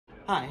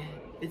Hi,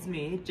 it's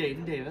me,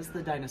 Jadon Davis,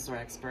 the dinosaur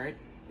expert.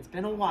 It's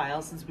been a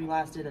while since we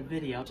last did a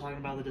video talking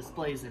about the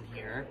displays in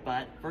here,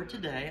 but for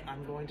today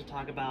I'm going to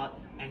talk about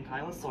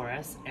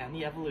Ankylosaurus and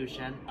the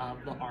evolution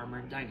of the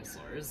armored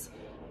dinosaurs.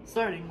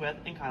 Starting with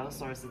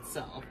Ankylosaurus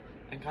itself.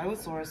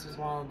 Ankylosaurus was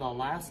one of the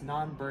last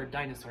non-bird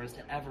dinosaurs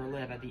to ever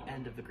live at the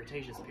end of the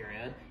Cretaceous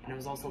period, and it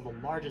was also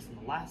the largest and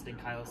the last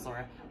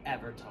ankylosaur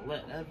ever to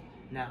live.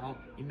 Now,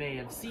 you may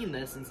have seen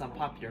this in some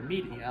popular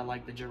media,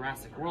 like the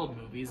Jurassic World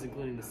movies,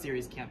 including the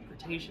series Camp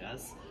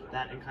Cretaceous,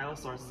 that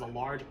Ankylosaurus is a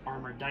large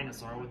armored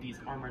dinosaur with these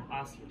armored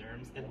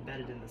osteoderms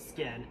embedded in the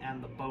skin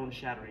and the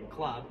bone-shattering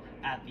club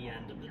at the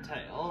end of the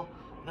tail.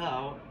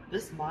 Though,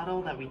 this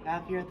model that we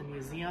have here at the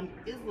museum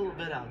is a little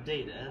bit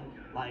outdated.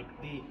 Like,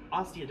 the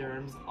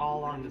osteoderms all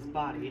along this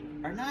body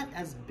are not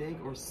as big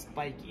or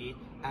spiky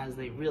as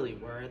they really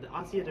were. The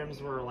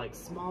osteoderms were like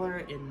smaller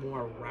and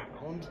more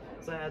round,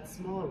 so I had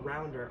smaller,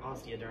 rounder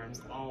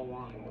osteoderms all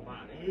along the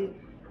body,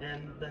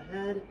 and the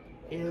head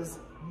is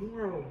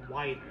more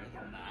wider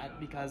than that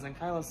because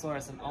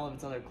Ankylosaurus and all of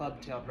its other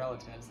club-tailed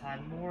relatives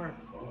had more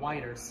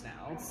wider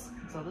snouts,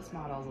 so this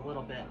model is a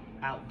little bit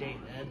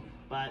outdated,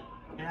 but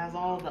it has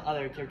all the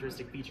other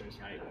characteristic features,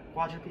 right?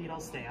 Quadrupedal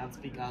stance,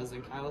 because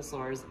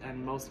Ankylosaurs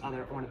and most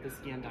other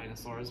ornithischian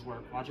dinosaurs were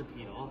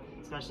quadrupedal,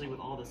 especially with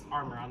all this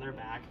armor on their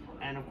back,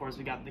 and of course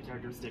we got the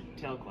characteristic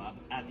tail club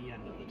at the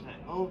end of the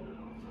tail.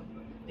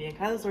 The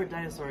Ankylosaur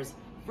dinosaurs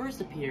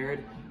first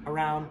appeared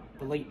around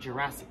the late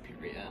Jurassic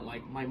period,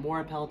 like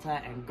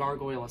Mimorapelta and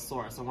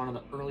Gargoylosaurus are one of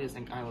the earliest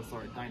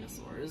Ankylosaur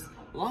dinosaurs.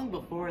 Long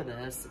before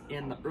this,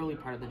 in the early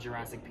part of the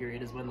Jurassic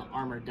period, is when the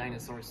armored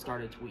dinosaurs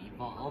started to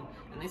evolve,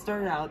 and they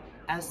started out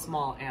as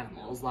small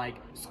animals, like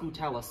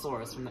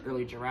Scutellosaurus from the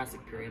early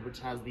Jurassic period, which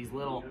has these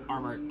little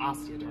armored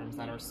osteoderms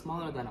that are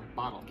smaller than a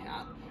bottle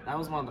cap. That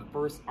was one of the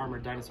first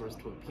armored dinosaurs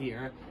to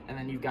appear, and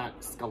then you've got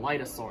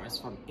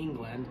Scelidosaurus from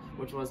England,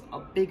 which was a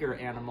bigger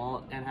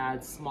animal and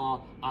had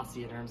small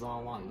osteoderms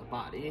all along the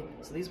body.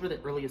 So these were the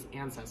earliest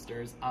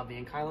ancestors of the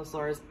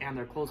Ankylosaurs and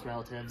their close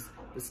relatives,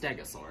 the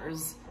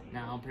Stegosaurs.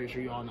 Now, I'm pretty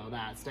sure you all know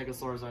that.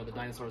 Stegosaurs are the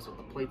dinosaurs with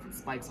the plates and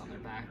spikes on their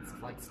backs,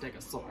 like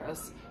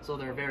Stegosaurus, so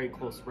they're very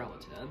close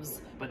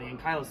relatives. But the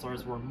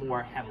Ankylosaurs were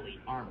more heavily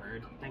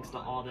armored, thanks to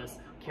all this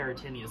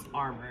keratinous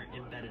armor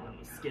embedded in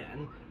the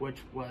skin, which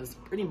was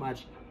pretty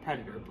much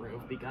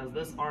predator-proof, because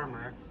this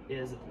armor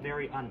is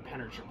very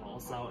unpenetrable,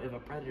 so if a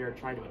predator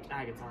tried to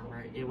attack its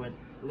armor, it would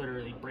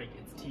literally break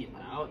its teeth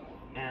out.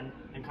 And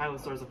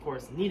Ankylosaurs, of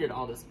course, needed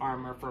all this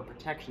armor for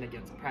protection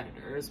against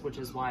predators, which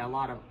is why a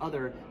lot of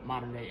other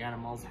modern-day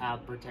animals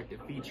have protective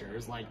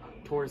features, like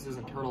tortoises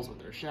and turtles with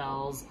their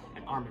shells,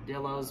 and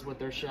armadillos with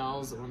their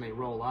shells when they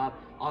roll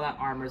up. All that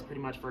armor is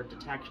pretty much for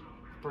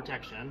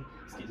protection,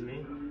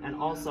 and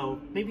also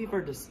maybe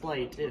for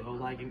display too.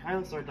 Like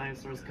Ankylosaur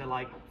dinosaurs could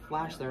like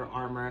flash their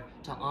armor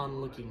to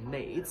onlooking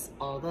mates,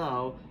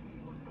 although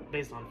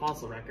based on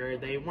fossil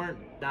record, they weren't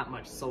that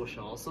much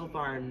social. So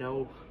far,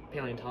 no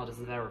paleontologists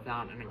have ever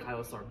found an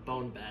Ankylosaur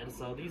bone bed,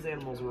 so these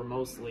animals were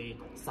mostly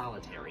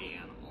solitary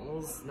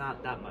animals,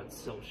 not that much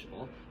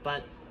social,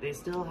 but they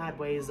still had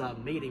ways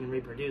of mating and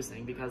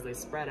reproducing because they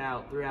spread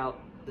out throughout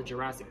the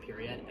Jurassic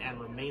period and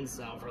remained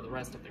so for the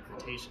rest of the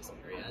Cretaceous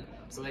period.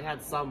 So they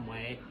had some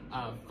way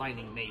of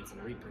finding mates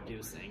and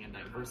reproducing and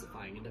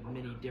diversifying into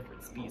many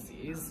different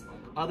species.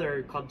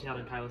 Other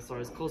club-tailed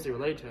ankylosaurs closely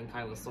related to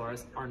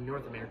Ankylosaurus are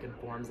North American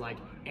forms like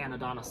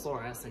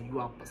Anodontosaurus and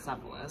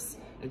Euoplocephalus,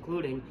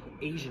 including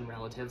Asian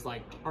relatives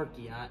like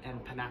Tarchia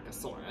and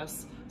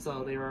Panacosaurus.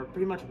 So they were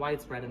pretty much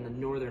widespread in the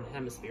northern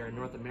hemisphere in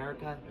North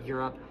America,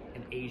 Europe,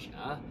 and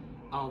Asia.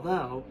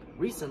 Although,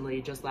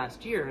 recently, just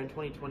last year, in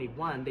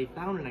 2021, they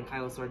found an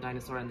Ankylosaur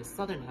dinosaur in the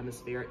southern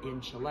hemisphere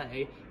in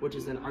Chile, which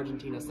is in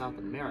Argentina, South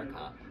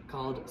America,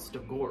 called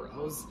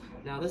Stogoros.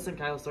 Now, this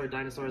Ankylosaur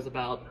dinosaur is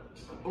about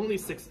only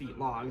 6 feet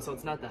long, so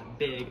it's not that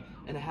big,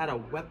 and it had a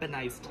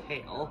weaponized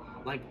tail.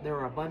 Like, there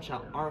were a bunch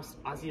of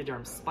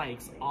osteoderm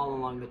spikes all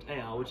along the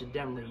tail, which it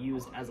definitely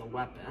used as a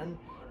weapon,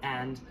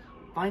 and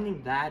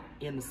finding that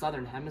in the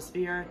southern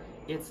hemisphere,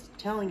 it's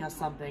telling us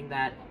something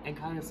that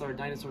Ankylosaur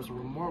dinosaurs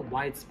were more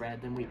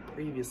widespread than we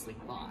previously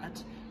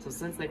thought. So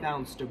since they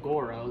found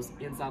Stogoros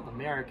in South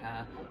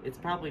America, it's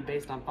probably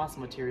based on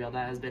fossil material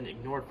that has been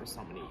ignored for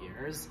so many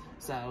years.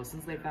 So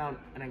since they found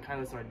an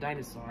Ankylosaur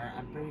dinosaur,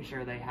 I'm pretty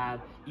sure they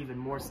have even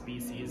more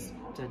species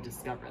to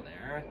discover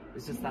there.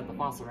 It's just that the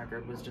fossil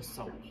record was just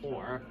so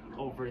poor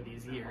over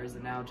these years,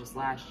 and now just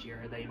last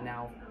year they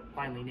now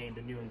finally named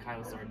a new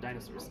Ankylosaur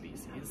dinosaur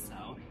species,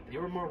 so they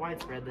were more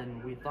widespread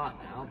than we thought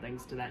now,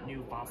 thanks to that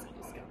new fossil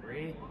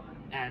discovery.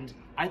 And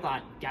I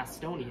thought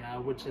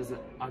Gastonia, which is an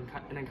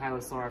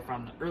Ankylosaur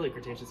from the early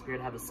Cretaceous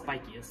period, had the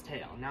spikiest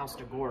tail. Now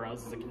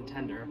Stogoros is a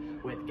contender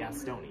with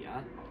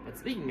Gastonia. But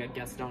speaking of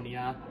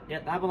Gastonia,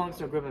 that belongs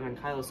to a group of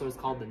ankylosaurs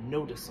called the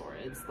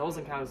Nodosaurids. Those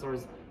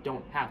ankylosaurs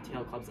don't have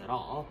tail clubs at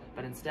all,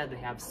 but instead they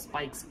have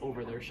spikes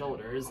over their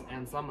shoulders,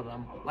 and some of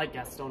them, like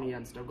Gastonia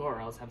and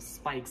Stogoros, have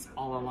spikes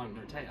all along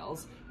their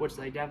tails, which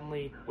they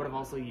definitely would have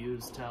also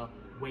used to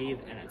wave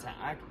and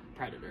attack.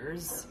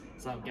 predators.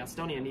 So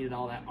Gastonia needed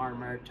all that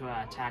armor to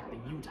attack the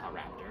Utah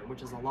raptor,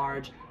 which is a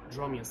large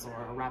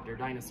dromaeosaur, or raptor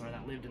dinosaur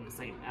that lived in the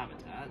same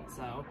habitat.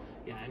 So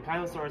yeah,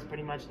 Ankylosaurus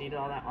pretty much needed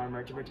all that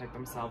armor to protect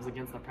themselves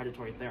against the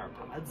predatory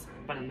theropods.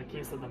 But in the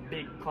case of the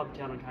big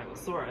club-tailed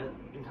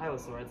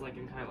ankylosaurids like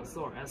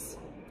Ankylosaurus,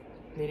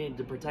 they needed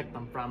to protect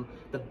them from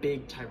the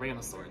big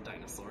tyrannosaur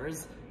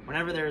dinosaurs.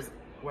 Wherever there's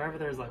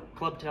a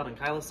club-tailed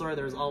ankylosaur,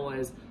 there's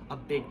always a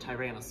big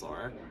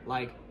tyrannosaur,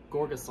 like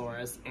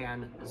Gorgosaurus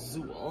and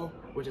Zool,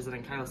 which is an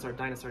ankylosaur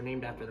dinosaur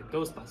named after the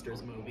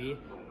Ghostbusters movie,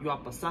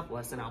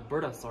 Euoplocephalus and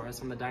Albertosaurus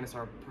from the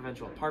Dinosaur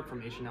Provincial Park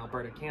Formation,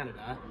 Alberta,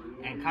 Canada,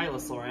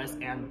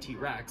 Ankylosaurus and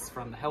T-Rex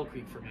from the Hell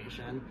Creek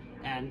Formation,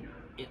 and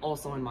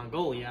also in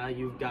Mongolia,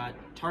 you've got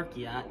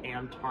Tarkia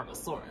and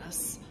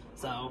Tarbosaurus.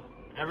 So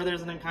whenever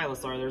there's an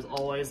ankylosaur, there's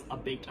always a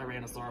big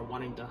tyrannosaur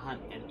wanting to hunt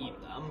and eat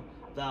them,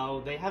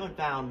 though they haven't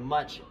found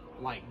much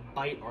like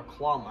bite or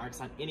claw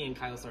marks on any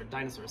ankylosaur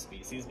dinosaur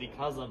species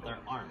because of their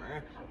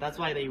armor. That's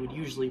why they would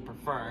usually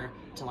prefer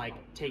to like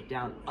take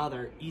down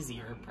other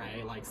easier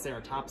prey like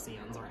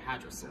ceratopsians or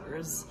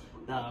hadrosaurs,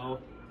 though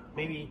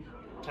maybe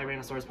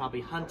Tyrannosaurs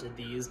probably hunted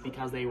these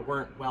because they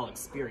weren't well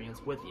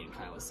experienced with the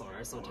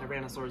ankylosaur. So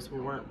Tyrannosaurs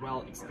who weren't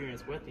well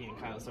experienced with the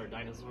ankylosaur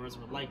dinosaurs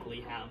would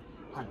likely have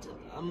hunted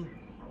them.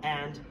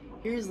 And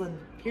here's the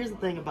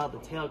thing about the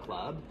tail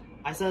club.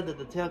 I said that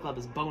the tail club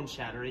is bone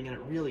shattering, and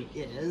it really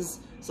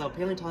is. So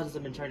paleontologists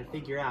have been trying to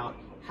figure out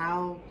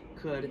how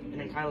could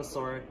an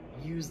ankylosaur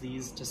use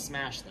these to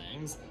smash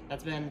things.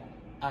 That's been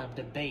a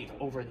debate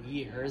over the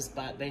years,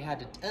 but they had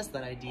to test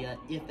that idea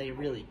if they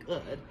really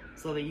could.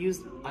 So they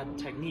used a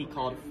technique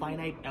called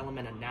finite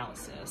element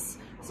analysis.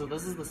 So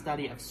this is the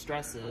study of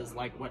stresses,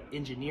 like what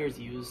engineers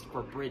used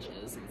for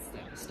bridges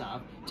and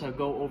stuff, to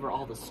go over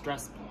all the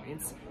stress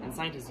points. And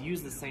scientists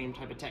use the same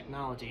type of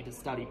technology to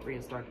study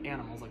prehistoric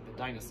animals like the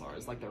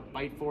dinosaurs, like their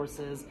bite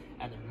forces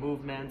and their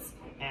movements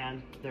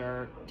and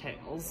their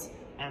tails.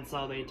 And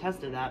so they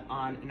tested that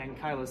on an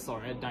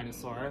ankylosaurid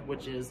dinosaur,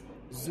 which is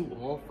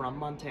Zool from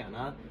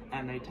Montana,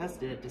 and they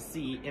tested it to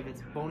see if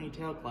its bony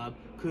tail club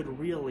could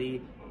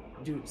really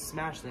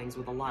smash things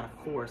with a lot of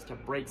force to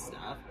break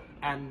stuff,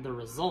 and the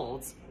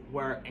results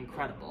were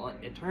incredible.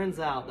 It turns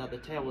out that the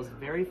tail was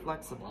very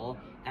flexible,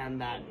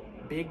 and that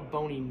big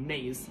bony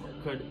mace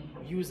could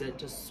use it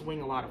to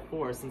swing a lot of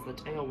force since the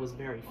tail was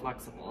very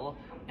flexible.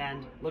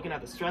 And looking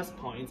at the stress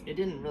points, it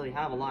didn't really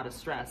have a lot of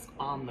stress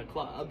on the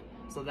club,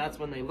 so that's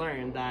when they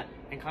learned that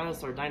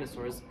ankylosaur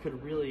dinosaurs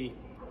could really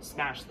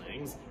smash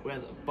things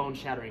with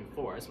bone-shattering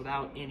force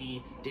without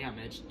any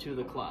damage to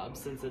the club,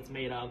 since it's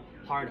made of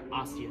hard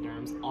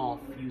osteoderms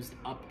all fused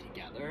up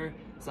together.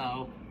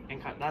 So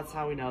that's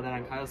how we know that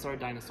ankylosaur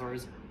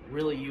dinosaurs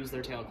really use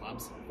their tail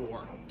clubs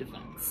for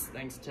defense,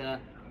 thanks to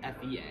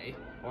FEA,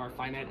 or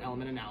finite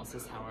element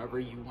analysis, however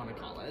you want to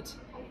call it.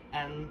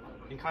 And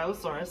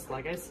Ankylosaurus,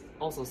 like I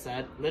also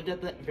said, lived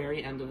at the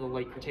very end of the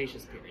late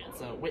Cretaceous period,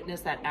 so it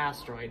witnessed that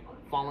asteroid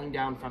falling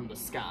down from the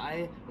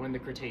sky when the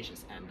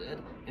Cretaceous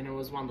ended, and it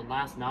was one of the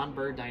last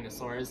non-bird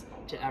dinosaurs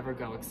to ever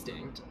go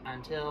extinct,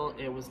 until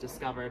it was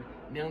discovered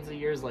millions of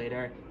years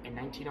later in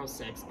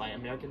 1906 by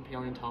American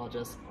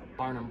paleontologist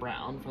Barnum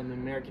Brown from the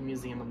American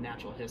Museum of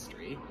Natural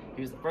History.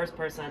 He was the first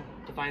person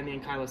to find the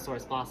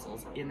Ankylosaurus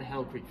fossils in the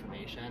Hell Creek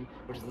Formation,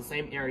 which is the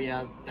same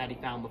area that he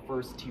found the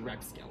first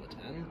T-Rex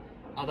skeleton.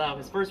 Although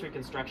his first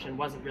reconstruction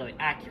wasn't really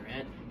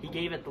accurate, he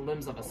gave it the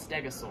limbs of a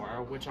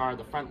stegosaur, which are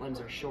the front limbs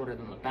are shorter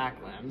than the back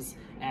limbs,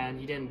 and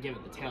he didn't give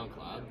it the tail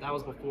club. That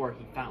was before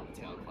he found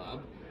the tail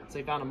club. So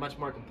he found a much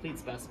more complete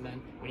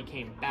specimen when he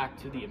came back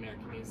to the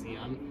American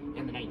Museum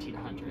in the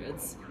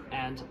 1900s.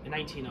 And in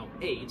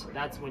 1908,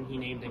 that's when he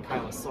named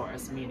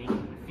Ankylosaurus,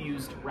 meaning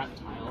fused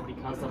reptile,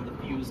 because of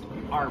the fused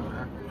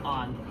armor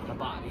on the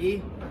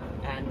body.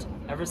 And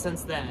ever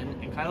since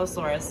then,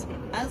 Ankylosaurus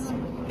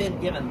hasn't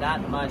been given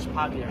that much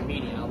popular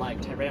media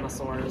like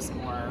tyrannosaurs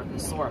or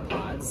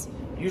sauropods.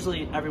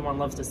 Usually everyone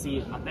loves to see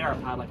a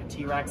theropod like a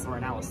T-Rex or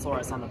an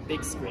Allosaurus on the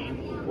big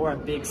screen, or a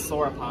big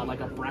sauropod like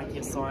a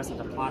Brachiosaurus,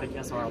 a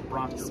Diplodocus, or a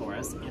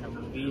Brontosaurus in a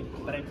movie,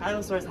 but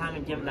Ankylosaurs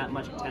haven't given that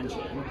much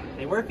attention.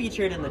 They were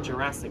featured in the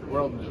Jurassic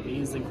World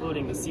movies,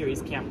 including the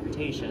series Camp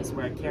Cretaceous,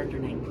 where a character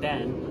named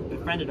Ben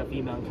befriended a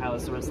female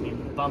Ankylosaurus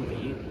named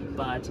Bumpy,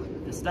 but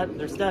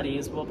their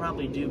studies will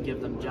probably do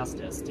give them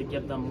justice to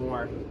give them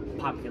more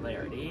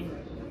popularity.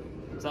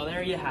 So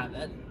there you have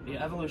it, the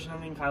evolution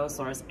of the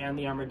Ankylosaurus and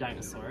the armored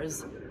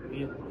dinosaurs. If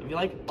you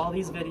like all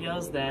these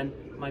videos, then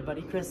my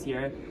buddy Chris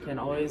here can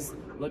always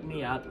look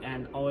me up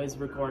and always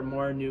record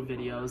more new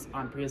videos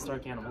on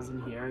prehistoric animals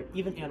in here,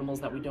 even animals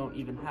that we don't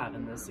even have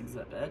in this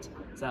exhibit.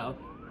 So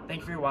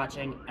thank you for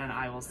watching, and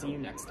I will see you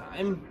next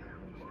time.